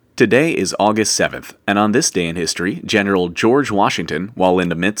Today is August 7th, and on this day in history, General George Washington, while in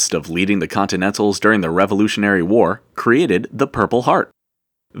the midst of leading the Continentals during the Revolutionary War, created the Purple Heart.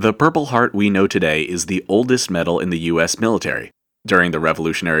 The Purple Heart we know today is the oldest medal in the U.S. military. During the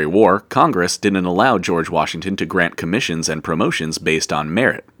Revolutionary War, Congress didn't allow George Washington to grant commissions and promotions based on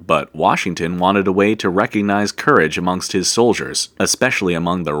merit, but Washington wanted a way to recognize courage amongst his soldiers, especially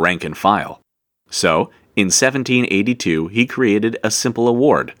among the rank and file. So, in 1782, he created a simple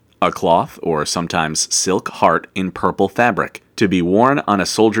award, a cloth or sometimes silk heart in purple fabric, to be worn on a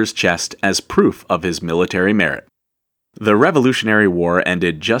soldier's chest as proof of his military merit. The Revolutionary War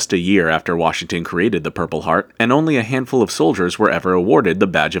ended just a year after Washington created the Purple Heart, and only a handful of soldiers were ever awarded the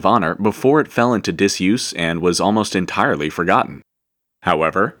Badge of Honor before it fell into disuse and was almost entirely forgotten.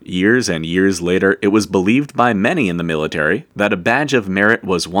 However, years and years later, it was believed by many in the military that a badge of merit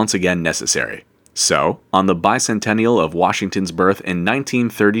was once again necessary. So, on the bicentennial of Washington's birth in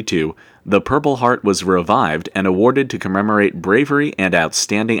 1932, the Purple Heart was revived and awarded to commemorate bravery and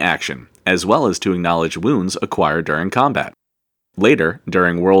outstanding action, as well as to acknowledge wounds acquired during combat. Later,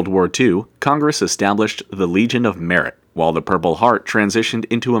 during World War II, Congress established the Legion of Merit, while the Purple Heart transitioned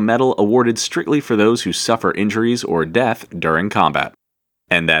into a medal awarded strictly for those who suffer injuries or death during combat.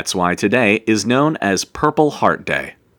 And that's why today is known as Purple Heart Day.